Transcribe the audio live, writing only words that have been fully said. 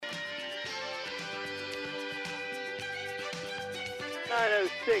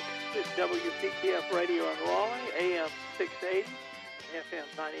906 is WPTF Radio in Raleigh, AM 680, FM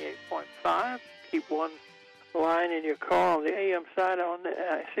 98.5. Keep one line in your car on the AM side on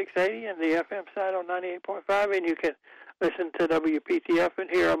 680 and the FM side on 98.5, and you can listen to WPTF and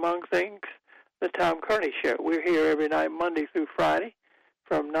hear, among things, the Tom Kearney Show. We're here every night, Monday through Friday,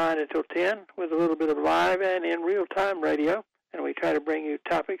 from 9 until 10, with a little bit of live and in real-time radio, and we try to bring you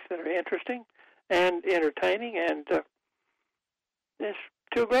topics that are interesting and entertaining, and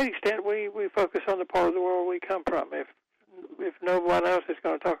to a great extent, we focus on the part of the world we come from. If no one else is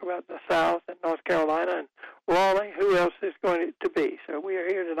going to talk about the South and North Carolina and Raleigh, who else is going to be? So we are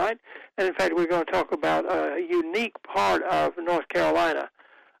here tonight, and in fact, we're going to talk about a unique part of North Carolina.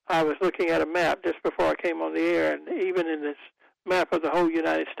 I was looking at a map just before I came on the air, and even in this map of the whole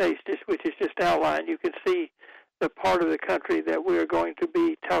United States, which is just outlined, you can see the part of the country that we are going to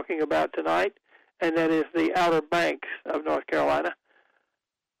be talking about tonight, and that is the Outer Banks of North Carolina.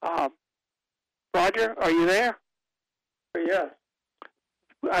 Roger, are you there? Yes.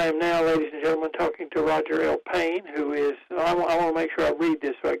 I am now, ladies and gentlemen, talking to Roger L. Payne, who is, I want to make sure I read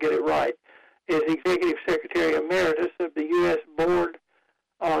this so I get it right, is Executive Secretary Emeritus of the U.S. Board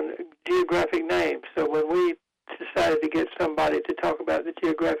on Geographic Names. So when we decided to get somebody to talk about the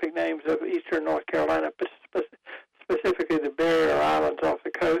geographic names of eastern North Carolina, specifically the barrier islands off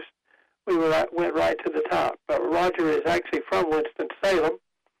the coast, we went right to the top. But Roger is actually from Winston-Salem.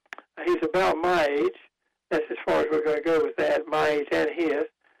 He's about my age. That's as far as we're going to go with that, my age and his.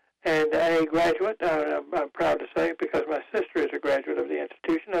 And a graduate, I'm proud to say, because my sister is a graduate of the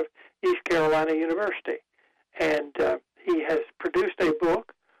institution of East Carolina University. And he has produced a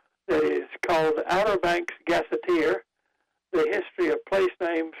book that is called Outer Banks Gazetteer, The History of Place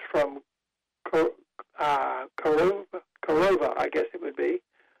Names from Corova, I guess it would be,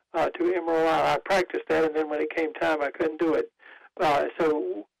 to Emerald Isle. I practiced that, and then when it came time, I couldn't do it.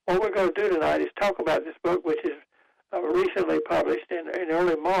 So what we're going to do tonight is talk about this book, which is recently published in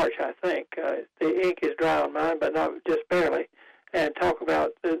early March, I think. The ink is dry on mine, but not just barely, and talk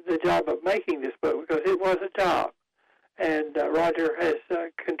about the job of making this book, because it was a job. And Roger has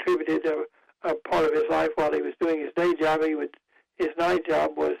contributed a part of his life while he was doing his day job. His night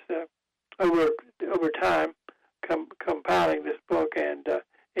job was over time compiling this book, and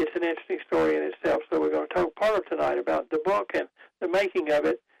it's an interesting story in itself. So we're going to talk part of tonight about the book and the making of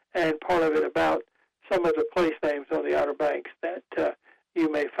it, and part of it about some of the place names on the Outer Banks that you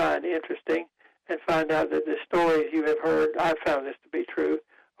may find interesting, and find out that the stories you have heard, I found this to be true,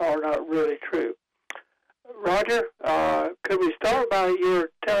 are not really true. Roger, could we start by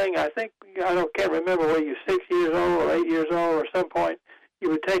your telling, I can't remember, were you 6 years old or 8 years old, or some point you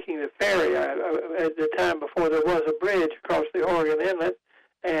were taking the ferry at the time before there was a bridge across the Oregon Inlet,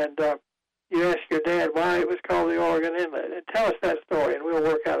 and you asked your dad why it was called the Oregon Inlet. And tell us that story, and we'll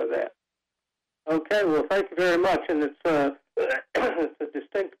work out of that. Okay, well, thank you very much, and it's it's a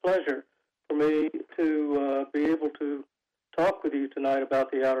distinct pleasure for me to be able to talk with you tonight about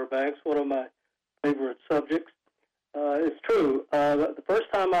the Outer Banks, one of my favorite subjects. It's true. The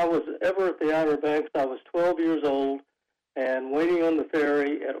first time I was ever at the Outer Banks, I was 12 years old and waiting on the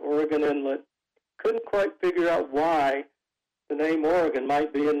ferry at Oregon Inlet. Couldn't quite figure out why the name Oregon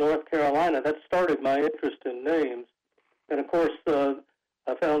might be in North Carolina. That started my interest in names. And, of course,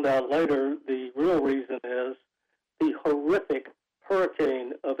 I found out later the real reason is the horrific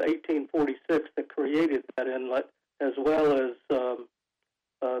hurricane of 1846 that created that inlet, as well as the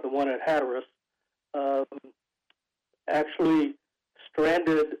one at Hatteras, actually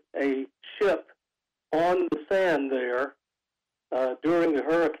stranded a ship on the sand there during the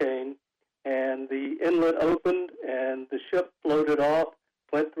hurricane, and the inlet opened and the ship floated off,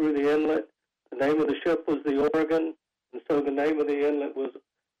 went through the inlet. The name of the ship was the Oregon, and so the name of the inlet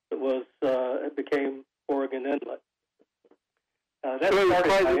it became Oregon Inlet. That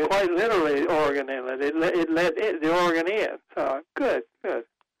so quite literally Oregon Inlet. It let the Oregon in. Good.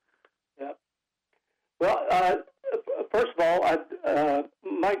 Yeah. Well, first of all, I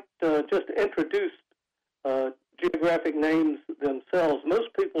might just introduce geographic names themselves.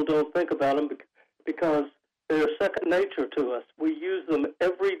 Most people don't think about them because they're second nature to us. We use them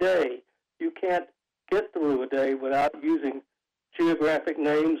every day. You can't get through a day without using geographic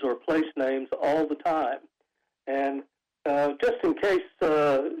names or place names all the time. And just in case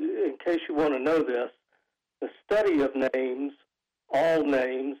you want to know this, the study of names, all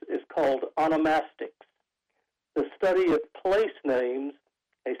names, is called onomastics. The study of place names,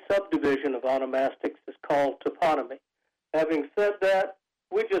 a subdivision of onomastics, is called toponymy. Having said that,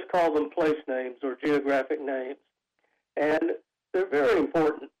 we just call them place names or geographic names. And they're very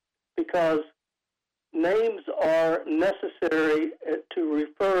important because names are necessary to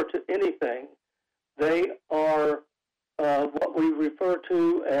refer to anything. They are what we refer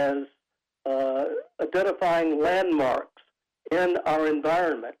to as identifying landmarks in our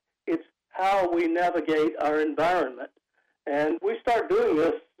environment. It's how we navigate our environment. And we start doing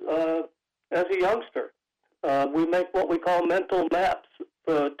this as a youngster. We make what we call mental maps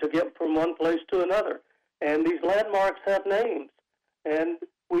to get from one place to another. And these landmarks have names. And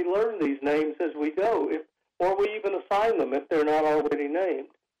we learn these names as we go, or we even assign them if they're not already named.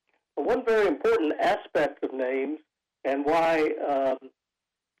 But one very important aspect of names, and why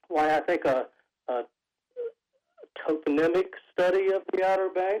I think a toponymic study of the Outer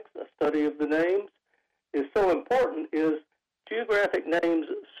Banks, a study of the names, is so important, is geographic names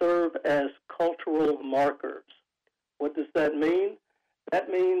serve as cultural markers. What does that mean? That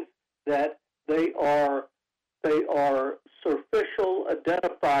means that they are superficial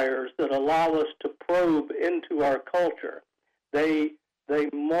identifiers that allow us to probe into our culture. They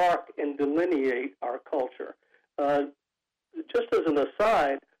mark and delineate our culture. Just as an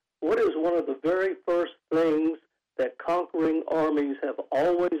aside, what is one of the very first things that conquering armies have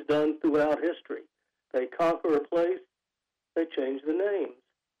always done throughout history? They conquer a place, they change the names.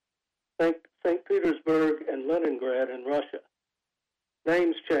 Think St. Petersburg and Leningrad in Russia.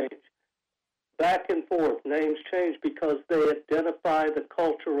 Names change. Back and forth, names change because they identify the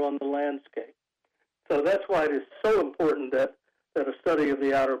culture on the landscape. So that's why it is so important that a study of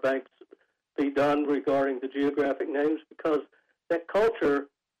the Outer Banks be done regarding the geographic names, because that culture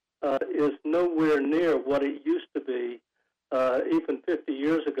is nowhere near what it used to be even 50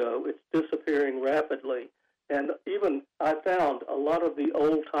 years ago. It's disappearing rapidly. And even I found a lot of the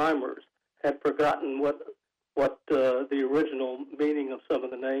old-timers had forgotten what the original meaning of some of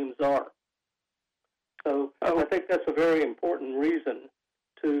the names are. So I think that's a very important reason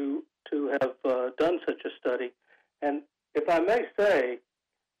to have done such a study. And if I may say,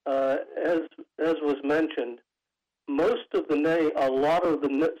 as was mentioned, a lot of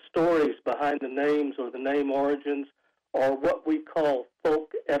the stories behind the names or the name origins are what we call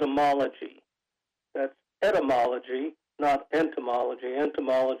folk etymology. That's etymology, not entomology.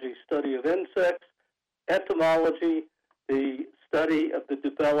 Entomology, study of insects. Etymology, the study of the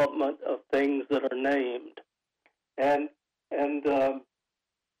development of things that are named. And a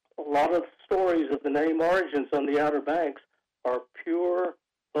lot of stories of the name origins on the Outer Banks are pure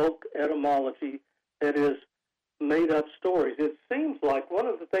folk etymology, that is, made-up stories. It seems like one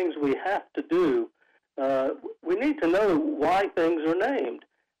of the things we have to do, we need to know why things are named.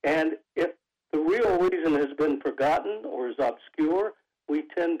 And if the real reason has been forgotten or is obscure, we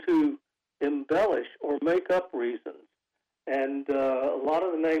tend to embellish or make up reasons. And a lot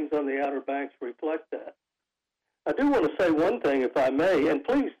of the names on the Outer Banks reflect that. I do want to say one thing, if I may, and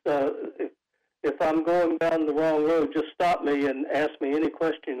please, if I'm going down the wrong road, just stop me and ask me any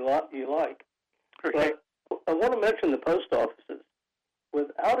question you like. Okay. But I want to mention the post offices.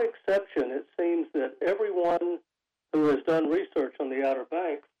 Without exception, it seems that everyone who has done research on the Outer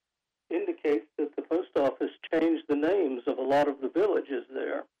Banks indicates that the post office changed the names of a lot of the villages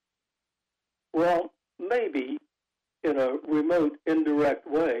there. Well, maybe in a remote, indirect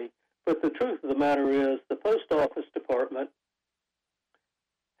way, but the truth of the matter is the Post Office Department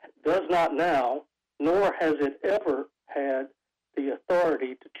does not now, nor has it ever had the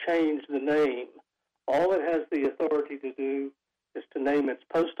authority to change the name. All it has the authority to do is to name its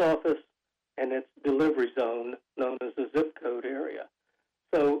post office and its delivery zone, known as the zip code area.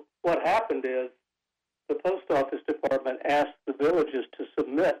 So what happened is the Post Office Department asked the villages to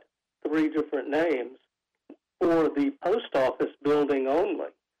submit 3 different names for the post office building only,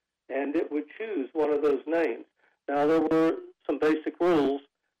 and it would choose one of those names. Now, there were some basic rules.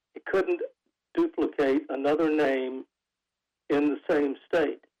 It couldn't duplicate another name in the same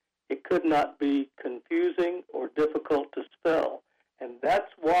state. It could not be confusing or difficult to spell, and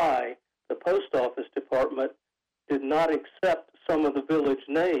that's why the Post Office Department did not accept some of the village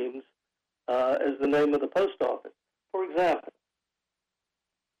names as the name of the post office. For example,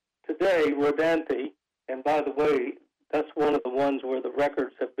 today, Rodanti, and by the way, that's one of the ones where the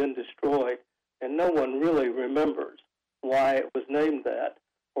records have been destroyed, and no one really remembers why it was named that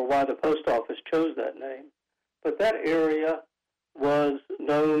or why the post office chose that name. But that area was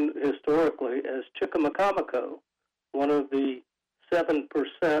known historically as Chickamaucomico, one of the 7%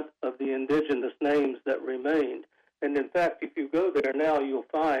 of the indigenous names that remained. And in fact, if you go there now, you'll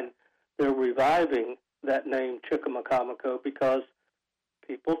find they're reviving that name Chickamaucomico because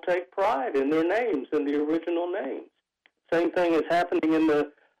people take pride in their names and the original names. Same thing is happening in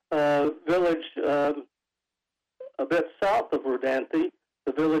the village a bit south of Rodanti,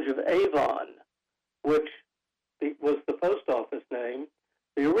 the village of Avon. which was the post office name.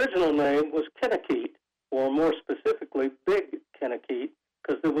 The original name was Kennekeet, or more specifically, Big Kennekeet,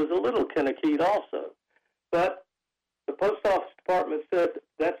 because there was a little Kennekeet also. But the post office department said,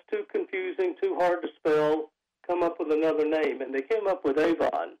 that's too confusing, too hard to spell, come up with another name. And they came up with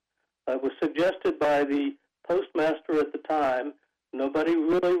Avon. It was suggested by the postmaster at the time. Nobody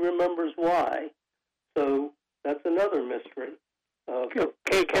really remembers why. So that's another mystery.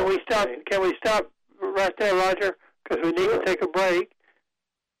 Okay, can we stop? Can we stop right there, Roger? Because we need to take a break.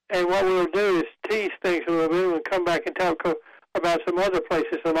 And what we'll do is tease things a little bit and come back and talk about some other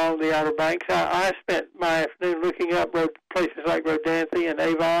places along the Outer Banks. I spent my afternoon looking up places like Rodanthe and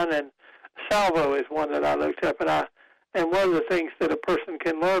Avon, and Salvo is one that I looked up. And one of the things that a person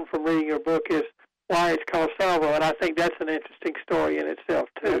can learn from reading your book is why it's called Salvo, and I think that's an interesting story in itself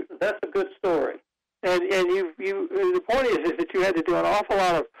too. That's a good story. And you the point is that you had to do an awful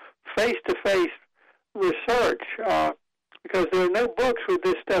lot of face-to-face research because there are no books with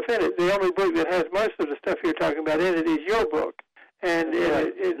this stuff in it. The only book that has most of the stuff you're talking about in it is your book, and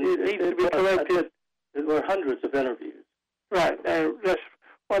it needs to be collected. There were hundreds of interviews. Right, and that's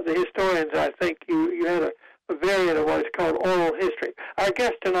one of the historians. I think you had a variant of what is called oral history. Our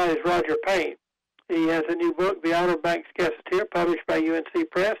guest tonight is Roger Payne. He has a new book, The Outer Banks Gazetteer, published by UNC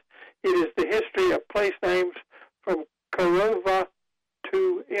Press. It is the history of place names from Korova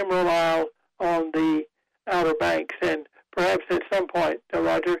to Emerald Isle on the Outer Banks. And perhaps at some point,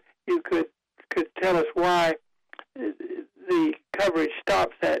 Roger, you could tell us why the coverage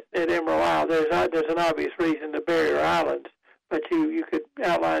stops at Emerald Isle. There's an obvious reason, the Barrier Islands, but you could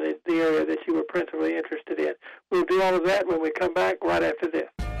outline the area that you were principally interested in. We'll do all of that when we come back right after this.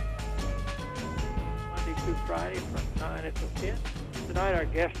 Monday through Friday from 9 until 10. Tonight our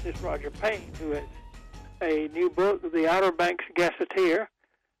guest is Roger Payne, who has a new book, The Outer Banks Gazetteer,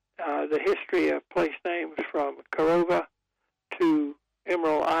 the history of place names from Korova to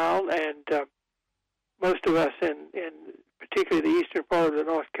Emerald Isle, and most of us in particularly the eastern part of the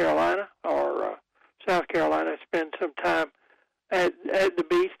North Carolina or South Carolina spend some time at the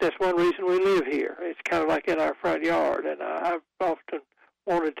beach. That's one reason we live here. It's kind of like in our front yard, and I've often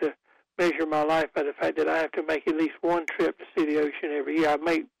wanted to measure my life by the fact that I have to make at least one trip to see the ocean every year. I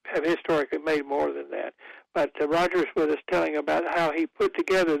have historically made more than that. But Roger's with us telling about how he put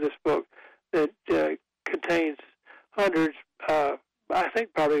together this book that contains hundreds, I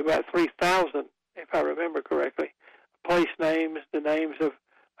think probably about 3,000, if I remember correctly, place names, the names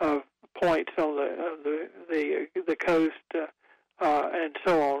of points on the coast, and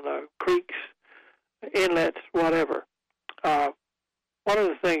so on, creeks, inlets, whatever. One of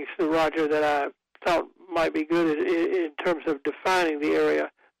the things, Roger, that I thought might be good in terms of defining the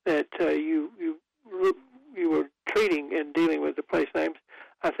area that you were treating in dealing with the place names,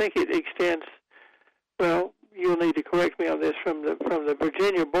 I think it extends. Well, you'll need to correct me on this, from the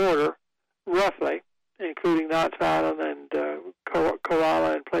Virginia border, roughly, including Knott's Island and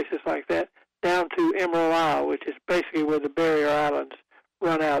Corolla and places like that, down to Emerald Isle, which is basically where the Barrier Islands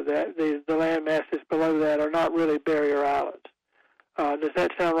run out. The land masses below that are not really Barrier Islands. Does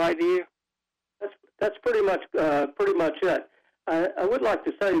that sound right to you? That's pretty much it. I would like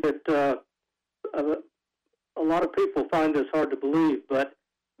to say that a lot of people find this hard to believe, but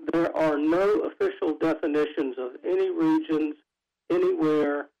there are no official definitions of any regions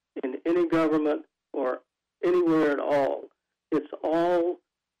anywhere in any government or anywhere at all. It's all,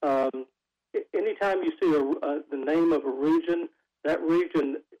 anytime you see the name of a region, that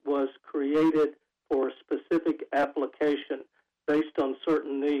region was created for a specific application based on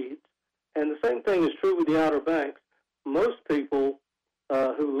certain needs. And the same thing is true with the Outer Banks. Most people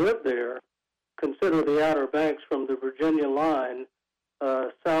who live there consider the Outer Banks from the Virginia line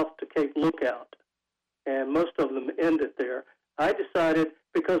south to Cape Lookout, and most of them end it there. I decided,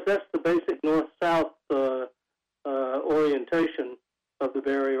 because that's the basic north-south orientation of the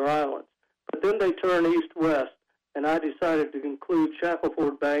Barrier Islands. But then they turn east-west, and I decided to include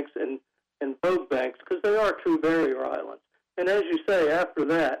Shackleford Banks and Bogue Banks, because they are true Barrier Islands. And as you say, after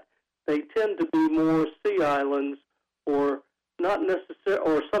that, they tend to be more sea islands, or not necessarily,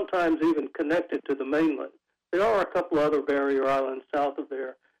 or sometimes even connected to the mainland. There are a couple other Barrier Islands south of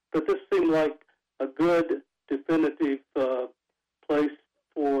there, but this seemed like a good, definitive place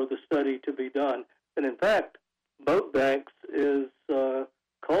for the study to be done. And in fact, Bogue Banks is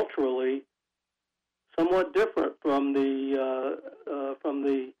culturally somewhat different from the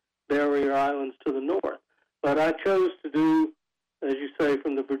Barrier Islands to the north. But I chose to do, as you say,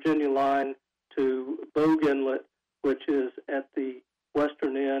 from the Virginia line to Bogue Inlet, which is at the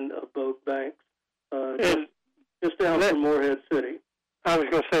western end of Bogue Banks, just down from Morehead City. I was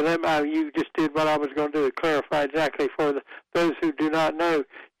going to say, you just did what I was going to do, clarify exactly for those who do not know.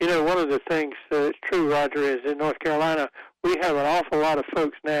 You know, one of the things that's true, Roger, is in North Carolina, we have an awful lot of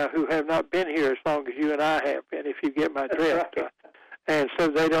folks now who have not been here as long as you and I have been, if you get my drift. Right. And so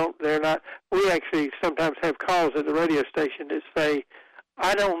they're not, we actually sometimes have calls at the radio station that say,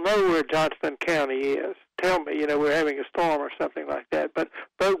 I don't know where Johnston County is. Tell me, we're having a storm or something like that. But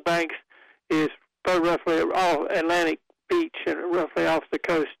Boat Banks is roughly all Atlantic Beach and roughly off the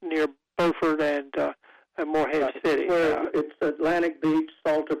coast near Beaufort and Morehead City. It's Atlantic Beach,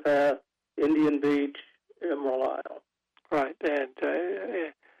 Salter Path, Indian Beach, Emerald Isle. Right, and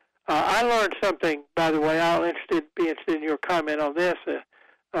I learned something, by the way. Be interested in your comment on this.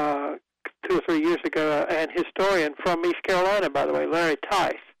 2 or 3 years ago, an historian from East Carolina, by the way, Larry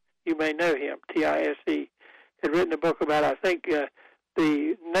Tice, you may know him, T-I-S-E, had written a book about, I think,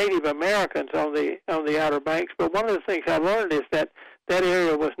 the Native Americans on the Outer Banks. But one of the things I learned is that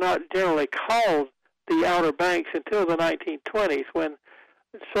area was not generally called the Outer Banks until the 1920s, when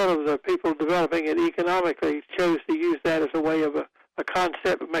sort of the people developing it economically chose to use that as a way of a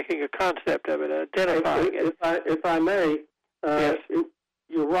concept, making a concept of it, identifying it. If I may, yes.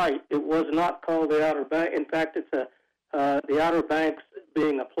 You're right. It was not called the Outer Bank. In fact, it's the Outer Banks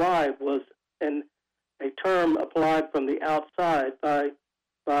being applied was a term applied from the outside by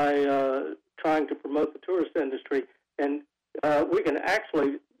trying to promote the tourist industry. And we can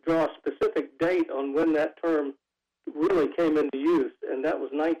actually draw a specific date on when that term really came into use, and that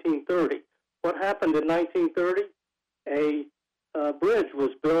was 1930. What happened in 1930? A bridge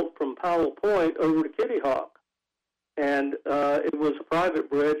was built from Powell Point over to Kitty Hawk, and it was a private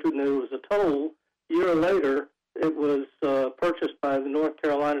bridge, and there was a toll. A year later, it was purchased by the North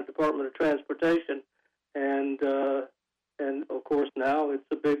Carolina Department of Transportation, and of course now it's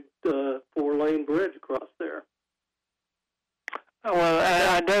a big 4-lane bridge across there.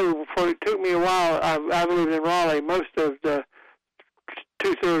 Well, I know it took me a while. I've lived in Raleigh most of the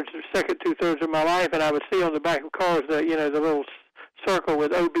second two-thirds of my life, and I would see on the back of cars the little circle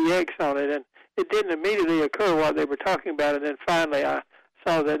with OBX on it, and it didn't immediately occur what they were talking about, and then finally I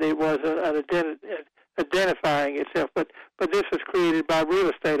saw that it was identifying itself. But this was created by real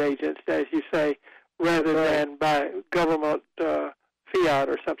estate agents, as you say, rather than by government fiat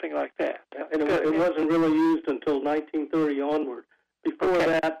or something like that. And it wasn't really used until 1930 onward. Before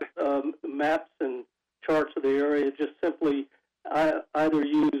that, maps and charts of the area just simply either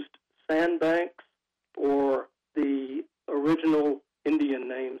used sandbanks or the original Indian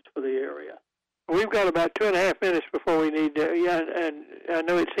names for the area. We've got about 2.5 minutes before we need to, and I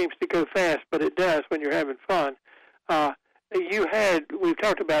know it seems to go fast, but it does when you're having fun. We've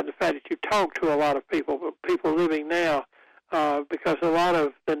talked about the fact that you talk to a lot of people living now, because a lot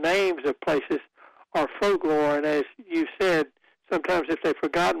of the names of places are folklore, and as you said, sometimes if they've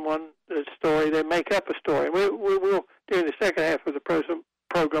forgotten one story, they make up a story. We will, during the second half of the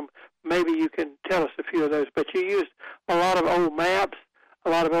program, maybe you can tell us a few of those. But you used a lot of old maps, a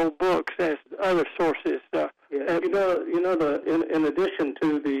lot of old books as other sources. In addition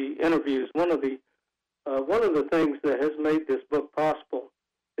to the interviews, one of the things that has made this book possible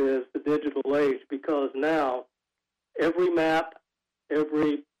is the digital age, because now every map,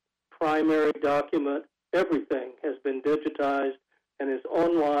 every primary document, everything has been digitized and is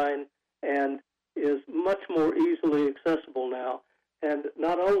online and is much more easily accessible now. And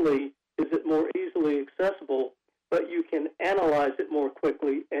not only is it more easily accessible, but you can analyze it more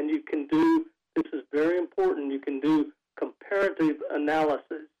quickly, and you can do, this is very important, you can do comparative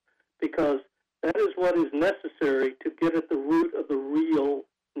analysis, because that is what is necessary to get at the root of the real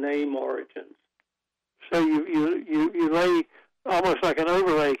name origins. So you lay almost like an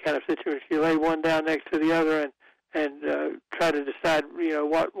overlay kind of situation. You lay one down next to the other and try to decide,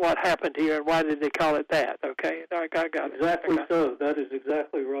 what happened here and why did they call it that. Okay, I got it. Exactly so. That is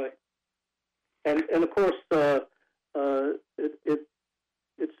exactly right. And of course,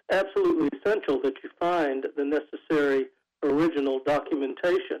 it's absolutely essential that you find the necessary original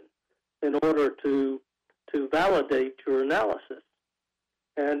documentation in order to validate your analysis.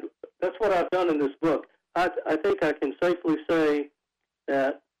 And that's what I've done in this book. I think I can safely say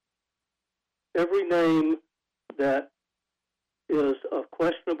that every name that is of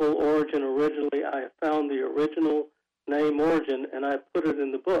questionable origin originally, I have found the original name origin, and I put it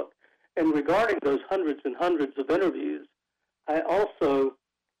in the book. And regarding those hundreds and hundreds of interviews, I also,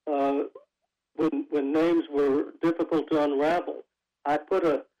 when names were difficult to unravel, I put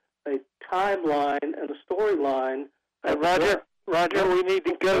a timeline and a storyline. Roger, we need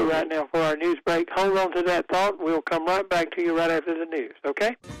to go right now for our news break. Hold on to that thought. We'll come right back to you right after the news,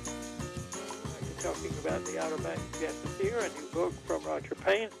 okay? talking about the Outer Banks Gazetteer, a new book from Roger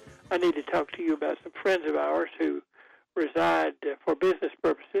Payne. I need to talk to you about some friends of ours who reside for business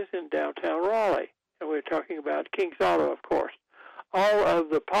purposes in downtown Raleigh. And we're talking about King's Auto, of course. All of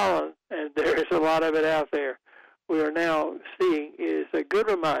the pollen, and there's a lot of it out there, we are now seeing is a good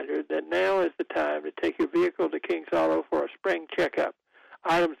reminder that now is the time to take your vehicle to King's Auto for a spring checkup.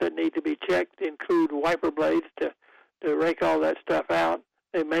 Items that need to be checked include wiper blades to rake all that stuff out.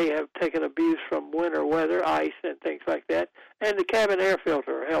 They may have taken abuse from winter weather, ice, and things like that. And the cabin air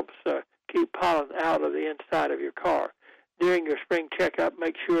filter helps keep pollen out of the inside of your car. During your spring checkup,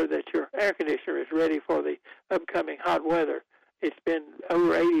 make sure that your air conditioner is ready for the upcoming hot weather. It's been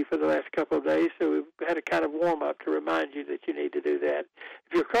over 80 for the last couple of days, so we've had a kind of warm-up to remind you that you need to do that.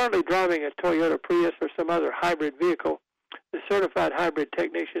 If you're currently driving a Toyota Prius or some other hybrid vehicle, the certified hybrid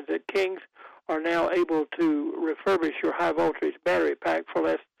technicians at King's are now able to refurbish your high-voltage battery pack for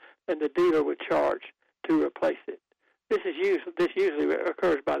less than the dealer would charge to replace it. This usually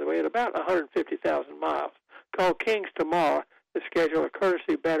occurs, by the way, at about 150,000 miles. Call King's tomorrow to schedule a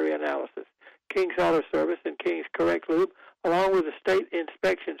courtesy battery analysis. King's Auto Service and King's Correct Lube, along with the state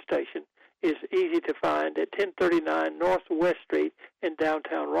inspection station, is easy to find at 1039 North West Street in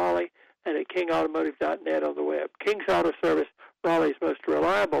downtown Raleigh and at kingautomotive.net on the web. King's Auto Service, Raleigh's most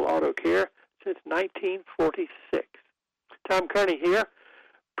reliable auto care since 1946. Tom Kearney here,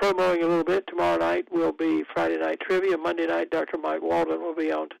 promoting a little bit. Tomorrow night will be Friday Night Trivia. Monday night, Dr. Mike Walden will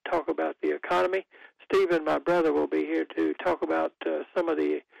be on to talk about the economy. Stephen, my brother, will be here to talk about some of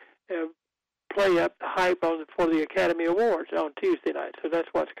the play up the hype for the Academy Awards on Tuesday night. So that's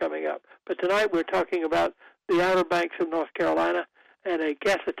what's coming up. But tonight we're talking about the Outer Banks of North Carolina and a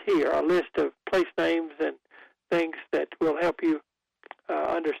gazetteer, a list of place names and things that will help you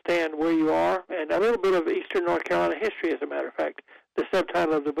understand where you are, and a little bit of Eastern North Carolina history, as a matter of fact. The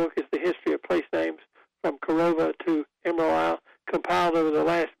subtitle of the book is The History of Place Names from Corova to Emerald Isle, compiled over the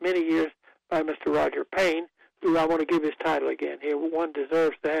last many years by Mr. Roger Payne, who I want to give his title again here. One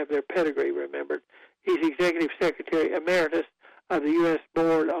deserves to have their pedigree remembered. He's Executive Secretary Emeritus of the U.S.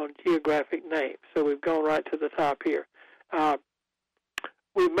 Board on Geographic Names. So we've gone right to the top here.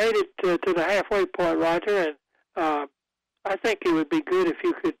 We've made it to the halfway point, Roger, and I think it would be good if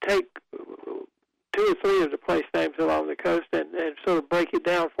you could take 2 or 3 of the place names along the coast and sort of break it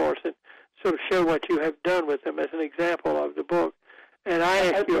down for us and sort of show what you have done with them as an example of the book. And I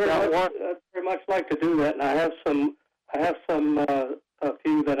asked you about one. I'd very much like to do that, and I have a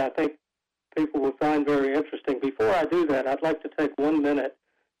few that I think people will find very interesting. Before I do that, I'd like to take 1 minute.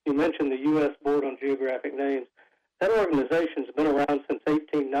 You mentioned the U.S. Board on Geographic Names. That organization's been around since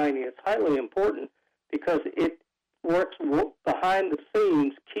 1890. It's highly important because it works behind the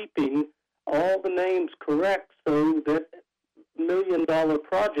scenes, keeping all the names correct so that million-dollar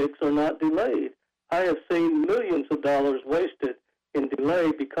projects are not delayed. I have seen millions of dollars wasted in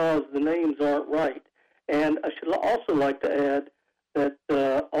delay because the names aren't right. And I should also like to add that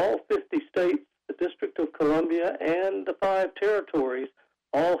all 50 states, the District of Columbia, and the 5 territories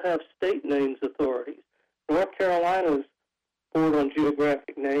all have state names authorities. North Carolina's Board on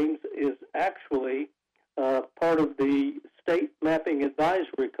Geographic Names is actually part of the State Mapping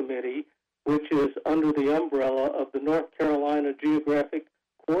Advisory Committee, which is under the umbrella of the North Carolina Geographic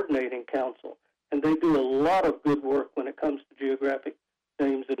Coordinating Council. And they do a lot of good work when it comes to geographic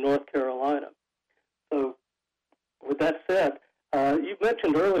names in North Carolina. So with that said, you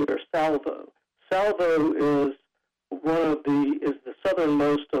mentioned earlier Salvo. Salvo is the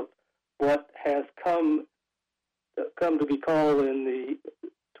southernmost of what has come to be called in the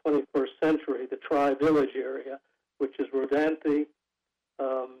 21st century the Tri-Village area, which is Rodanthe,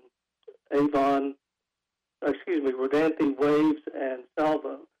 Rodanthe, Waves, and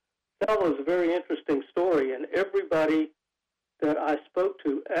Salvo. Salvo is a very interesting story, and everybody that I spoke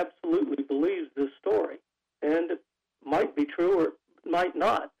to absolutely believes this story. And it might be true or it might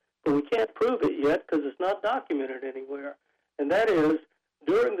not, but we can't prove it yet because it's not documented anywhere. And that is,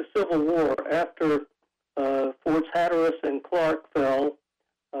 during the Civil War, after Forts Hatteras and Clark fell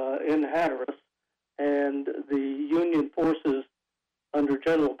in Hatteras, and the Union forces under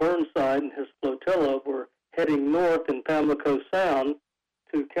General Burnside and his flotilla were heading north in Pamlico Sound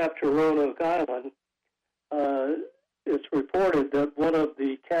to capture Roanoke Island, it's reported that one of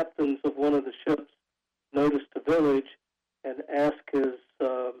the captains of one of the ships noticed a village and asked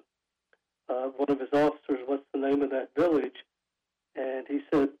one of his officers, what's the name of that village? And he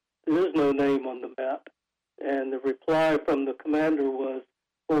said, there is no name on the map. And the reply from the commander was,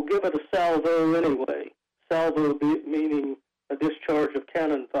 well, give it a salvo anyway. Salvo meaning a discharge of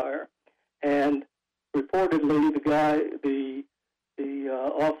cannon fire. And reportedly, the the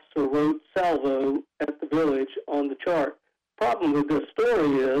officer wrote Salvo at the village on the chart. Problem with this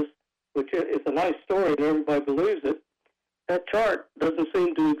story is, which it's a nice story and everybody believes it, that chart doesn't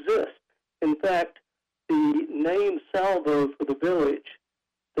seem to exist. In fact, the name Salvo for the village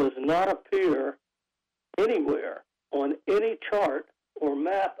does not appear anywhere on any chart or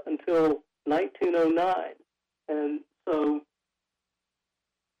map until 1909. And so,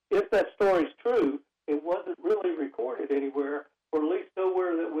 if that story is true, it wasn't really recorded anywhere, or at least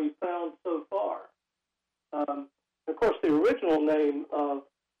nowhere that we found so far. Of course, the original name of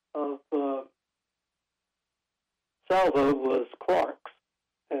Salvo was Clark's,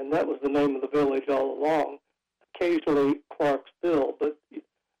 and that was the name of the village all along. Occasionally Clarksville, but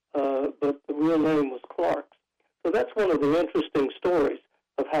the real name was Clark's. So that's one of the interesting stories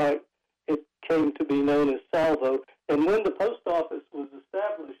of how it came to be known as Salvo. And when the post office was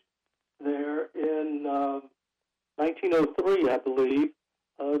established there in 1903, I believe,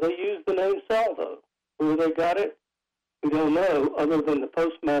 they used the name Salvo. Where they got it, we don't know, other than the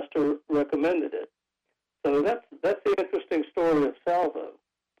postmaster recommended it. So that's the interesting story of Salvo.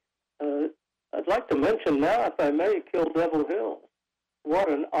 I'd like to mention now, if I may, Kill Devil Hill. What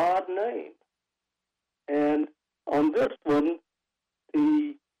an odd name. And on this one,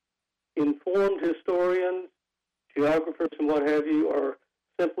 the informed historians, geographers, and what have you are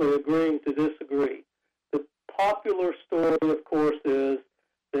simply agreeing to disagree. The popular story, of course, is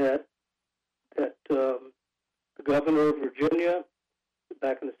that the governor of Virginia,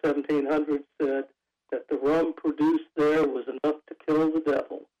 back in the 1700s, said that the rum produced there was enough to kill the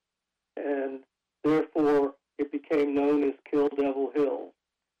devil, and therefore it became known as Kill Devil Hill.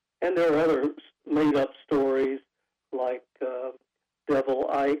 And there are other made-up stories like Devil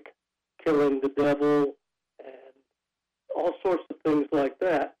Ike killing the devil and all sorts of things like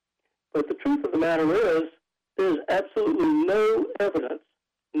that. But the truth of the matter is there's absolutely no evidence,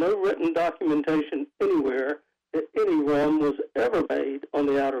 no written documentation anywhere that any rum was ever made on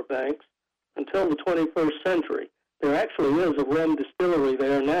the Outer Banks until the 21st century. There actually is a rum distillery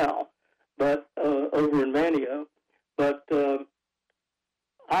there now, but over in Manio, but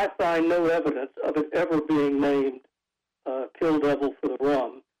I find no evidence of it ever being named Kill Devil for the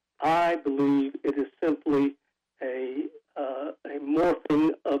rum. I believe it is simply a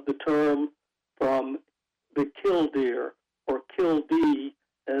morphing of the term from the killdeer, or kildee,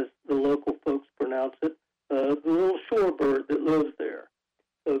 as the local folks pronounce it, the little shorebird that lives there.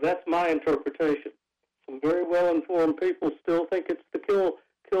 So that's my interpretation. Some very well-informed people still think it's the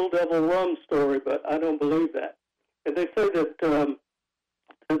Kill Devil rum story, but I don't believe that. And they say that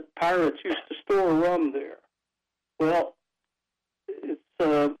the pirates used to store rum there. Well,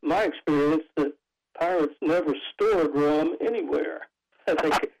 it's my experience that pirates never stored rum anywhere.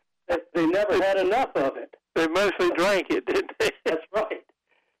 They never had enough of it. They mostly drank it, didn't they? That's right.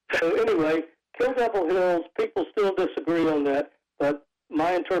 So anyway, Kill Devil Hills, people still disagree on that, but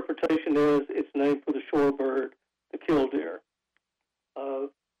my interpretation is it's named for the shorebird, the killdeer.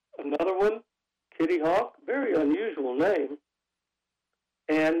 Another one, Kitty Hawk, very unusual name,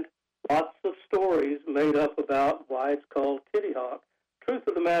 and lots of stories made up about why it's called Kitty Hawk. Truth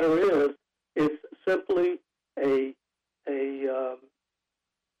of the matter is, it's simply a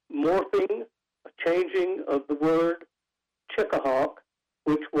morphing, a changing of the word Chickahawk,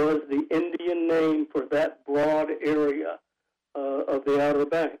 which was the Indian name for that broad area of the Outer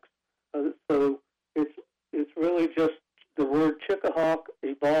Banks. So it's really just the word Chickahawk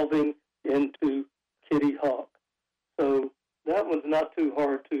evolving into Kitty Hawk. So that one's not too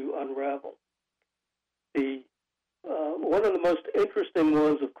hard to unravel. The one of the most interesting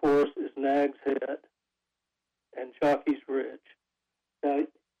ones, of course, is Nag's Head and Jockey's Ridge. Now,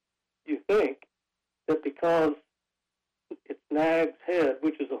 you think that because it's Nag's Head,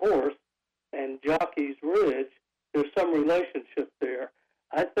 which is a horse, and Jockey's Ridge, there's some relationship there.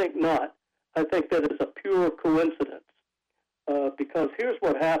 I think not. I think that is a pure coincidence, because here's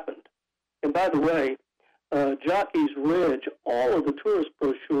what happened. And by the way, Jockey's Ridge, all of the tourist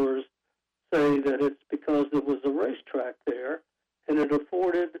brochures say that it's because there was a racetrack there, and it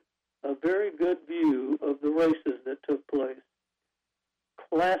afforded a very good view of the races that took place.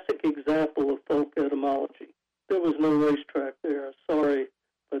 Classic example of folk etymology. There was no racetrack there. Sorry,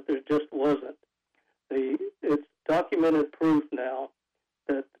 but there just wasn't. It's documented proof now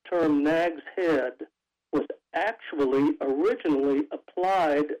that the term Nag's Head was actually originally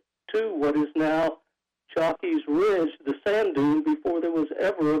applied to what is now Jockey's Ridge, the sand dune, before there was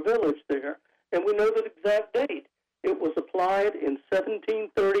ever a village there. And we know the exact date. It was applied in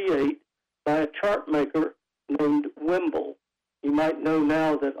 1738 by a chart maker named Wimble. You might know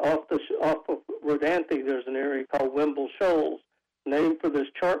now that off of Rodanthe there's an area called Wimble Shoals, name for this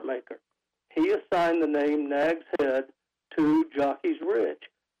chart maker. He assigned the name Nag's Head to Jockey's Ridge.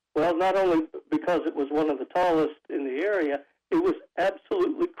 Well, not only because it was one of the tallest in the area, it was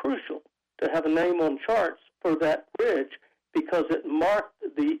absolutely crucial to have a name on charts for that ridge because it marked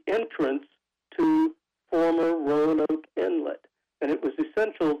the entrance to former Roanoke Inlet. And it was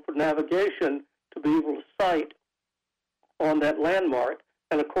essential for navigation to be able to sight on that landmark.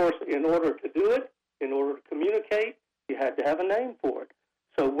 And of course, in order to do it, in order to communicate, you had to have a name for it.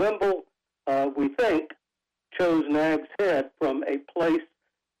 So Wimble, we think, chose Nag's Head from a place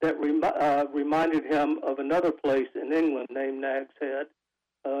that reminded him of another place in England named Nag's Head.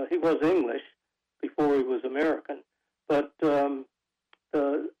 He was English before he was American, but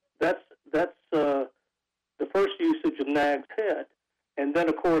that's the first usage of Nag's Head. And then,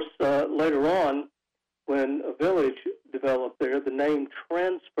 of course, later on, when a village developed there, the name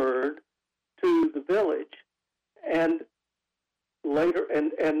transferred to the village, and later,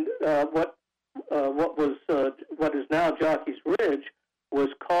 what is now Jockey's Ridge was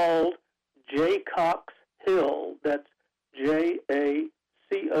called Jaycox Hill. That's Jacoxe,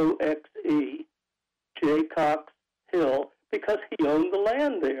 Jaycox Hill, because he owned the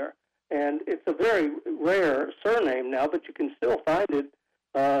land there. And it's a very rare surname now, but you can still find it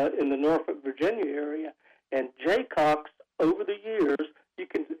in the Norfolk, Virginia area. And Jaycox, over the years, you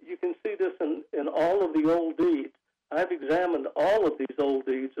can see this in all of the old deeds. I've examined all of these old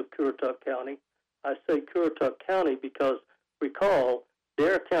deeds of Currituck County. I say Currituck County because, recall,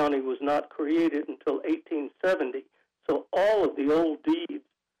 Dare County was not created until 1870. So all of the old deeds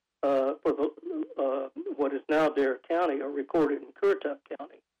for what is now Dare County are recorded in Currituck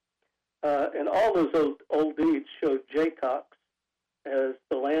County. And all those old deeds showed Jaycox as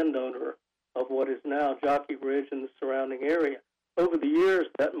the landowner of what is now Jockey Ridge and the surrounding area. Over the years,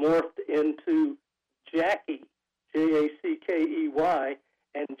 that morphed into Jackey, Jackey,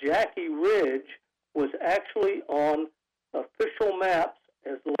 and Jackey Ridge was actually on official maps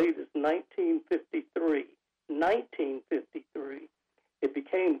as late as 1953. 1953. It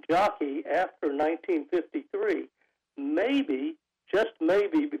became Jockey after 1953. Maybe, just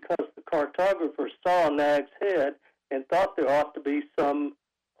maybe, because the cartographer saw Nag's Head and thought there ought to be some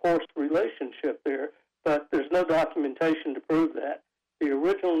horse relationship there, but there's no documentation to prove that. The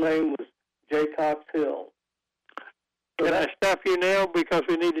original name was Jaycox Hill. So Can I stop you now because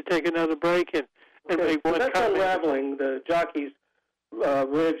we need to take another break and make one that's comment? unraveling the Jockey's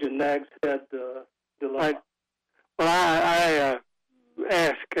Ridge and Nag's Head dilemma. Well, I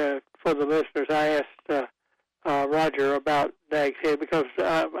asked for the listeners. I asked Roger about Nag's Head because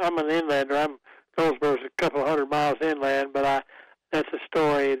I'm an inlander. Goldsboro's a couple hundred miles inland, but that's a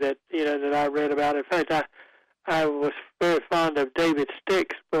story that I read about. In fact, I was very fond of David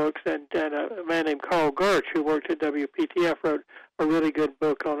Stick's books, and a man named Carl Gertz, who worked at WPTF, wrote a really good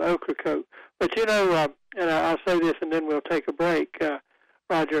book on Ocracoke. But and I'll say this, and then we'll take a break,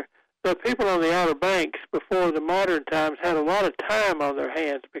 Roger. The people on the Outer Banks before the modern times had a lot of time on their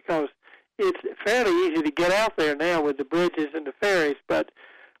hands because it's fairly easy to get out there now with the bridges and the ferries, but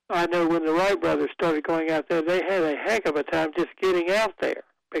I know when the Wright brothers started going out there, they had a heck of a time just getting out there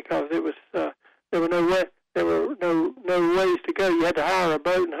because it was there were no ways to go. You had to hire a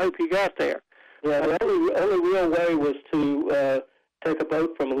boat and hope you got there. Yeah, the only real way was to take a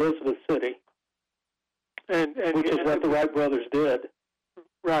boat from Elizabeth City, and which is what the Wright brothers did.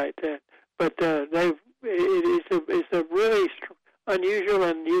 Right, but it's a really unusual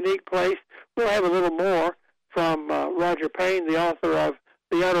and unique place. We'll have a little more from Roger Payne, the author of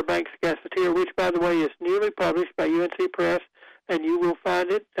The Outer Banks Gazetteer, which, by the way, is newly published by UNC Press, and you will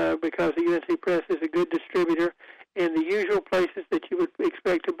find it because the UNC Press is a good distributor in the usual places that you would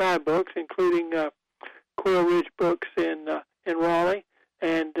expect to buy books, including Quail Ridge Books in Raleigh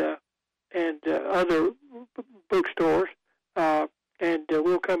and other bookstores. And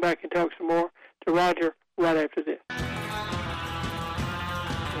we'll come back and talk some more to Roger right after this.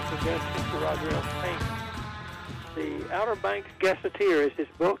 Mr. Roger L. Payne. The Outer Banks Gazetteer is his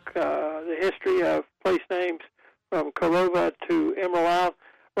book, the history of place names from Corova to Emerald Isle.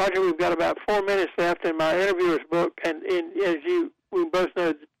 Roger, we've got about 4 minutes left in my interviewer's book, and as we both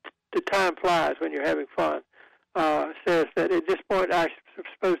know, the time flies when you're having fun. Says that at this point I'm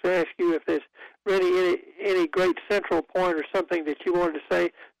supposed to ask you if there's really any great central point or something that you wanted to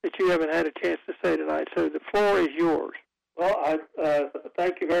say that you haven't had a chance to say tonight. So the floor is yours. Well, I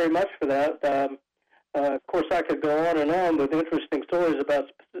thank you very much for that. Of course, I could go on and on with interesting stories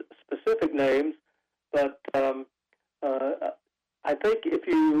about specific names, but I think if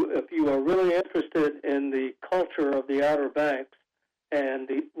you are really interested in the culture of the Outer Banks and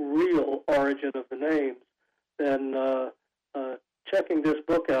the real origin of the names, then checking this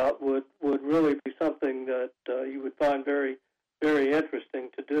book out would really be something that you would find very, very interesting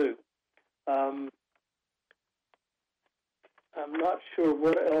to do. I'm not sure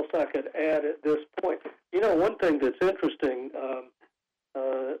what else I could add at this point. You know, one thing that's interesting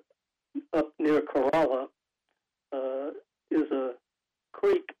up near Kerala is a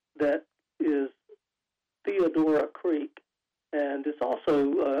creek that is Theodora Creek, and it's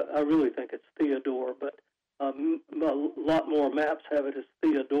also, I really think it's Theodore, but a lot more maps have it as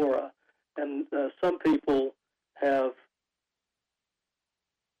Theodora, and some people have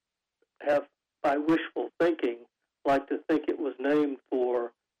by wishful thinking like to think it was named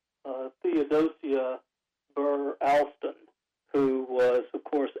for Theodosia Burr Alston, who was, of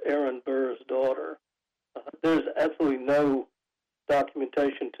course, Aaron Burr's daughter. There's absolutely no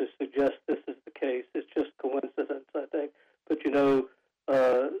documentation to suggest this is the case. It's just coincidence, I think. But, you know,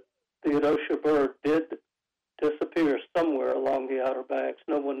 Theodosia Burr did disappear somewhere along the Outer Banks.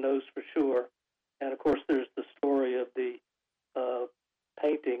 No one knows for sure. And, of course, there's the story of the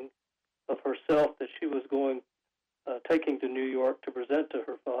painting of herself that she was taking to New York to present to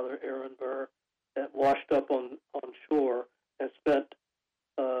her father, Aaron Burr, that washed up on shore and spent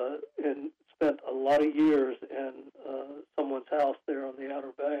a lot of years in someone's house there on the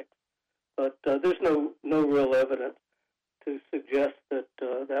Outer Banks. But there's no real evidence to suggest that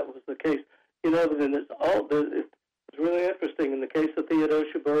that was the case. You know, and it's really interesting. In the case of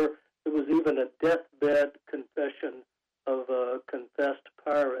Theodosia Burr, there was even a deathbed confession of a confessed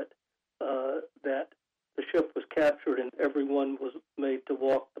pirate that the ship was captured and everyone was made to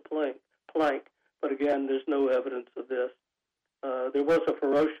walk the plank. But again, there's no evidence of this. There was a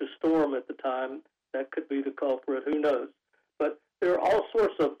ferocious storm at the time. That could be the culprit. Who knows? But there are all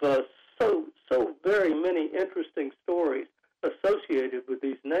sorts of so very many interesting stories associated with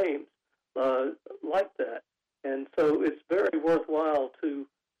these names like that. And so it's very worthwhile to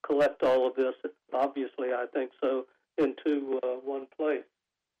collect all of this, obviously, I think so, into one place.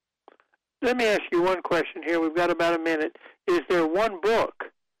 Let me ask you one question here. We've got about a minute. Is there one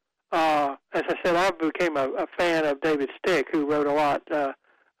book? As I said, I became a fan of David Stick, who wrote a lot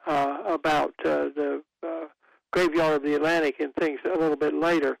about the Graveyard of the Atlantic and things a little bit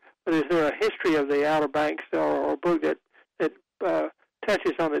later. But is there a history of the Outer Banks or a book that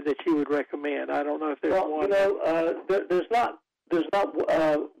touches on it that you would recommend? I don't know if there's one. Well, you know, there's not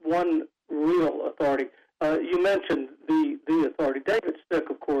one real authority. You mentioned the authority. David Stick,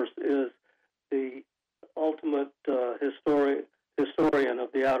 of course, is the ultimate historian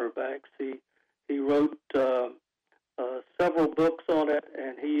of the Outer Banks. He wrote several books on it,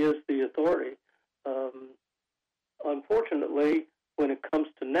 and he is the authority. Unfortunately, when it comes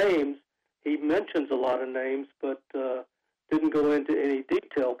to names, he mentions a lot of names, but didn't go into any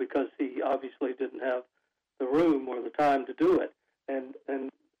detail because he obviously didn't have the room or the time to do it. And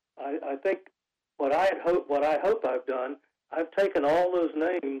I think what I hope I've done, I've taken all those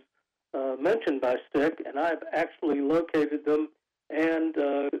names mentioned by Stick, and I've actually located them and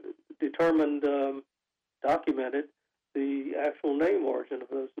determined, documented the actual name origin of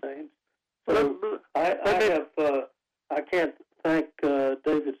those names. So I can't thank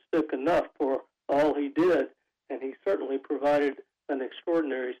David Stick enough for all he did, and he certainly provided an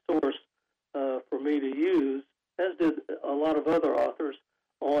extraordinary source for me to use, as did a lot of other authors,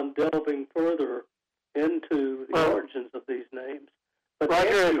 on delving further into the origins of these names. But Roger,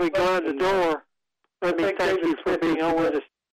 as we go out the door, let me thank you for being on with us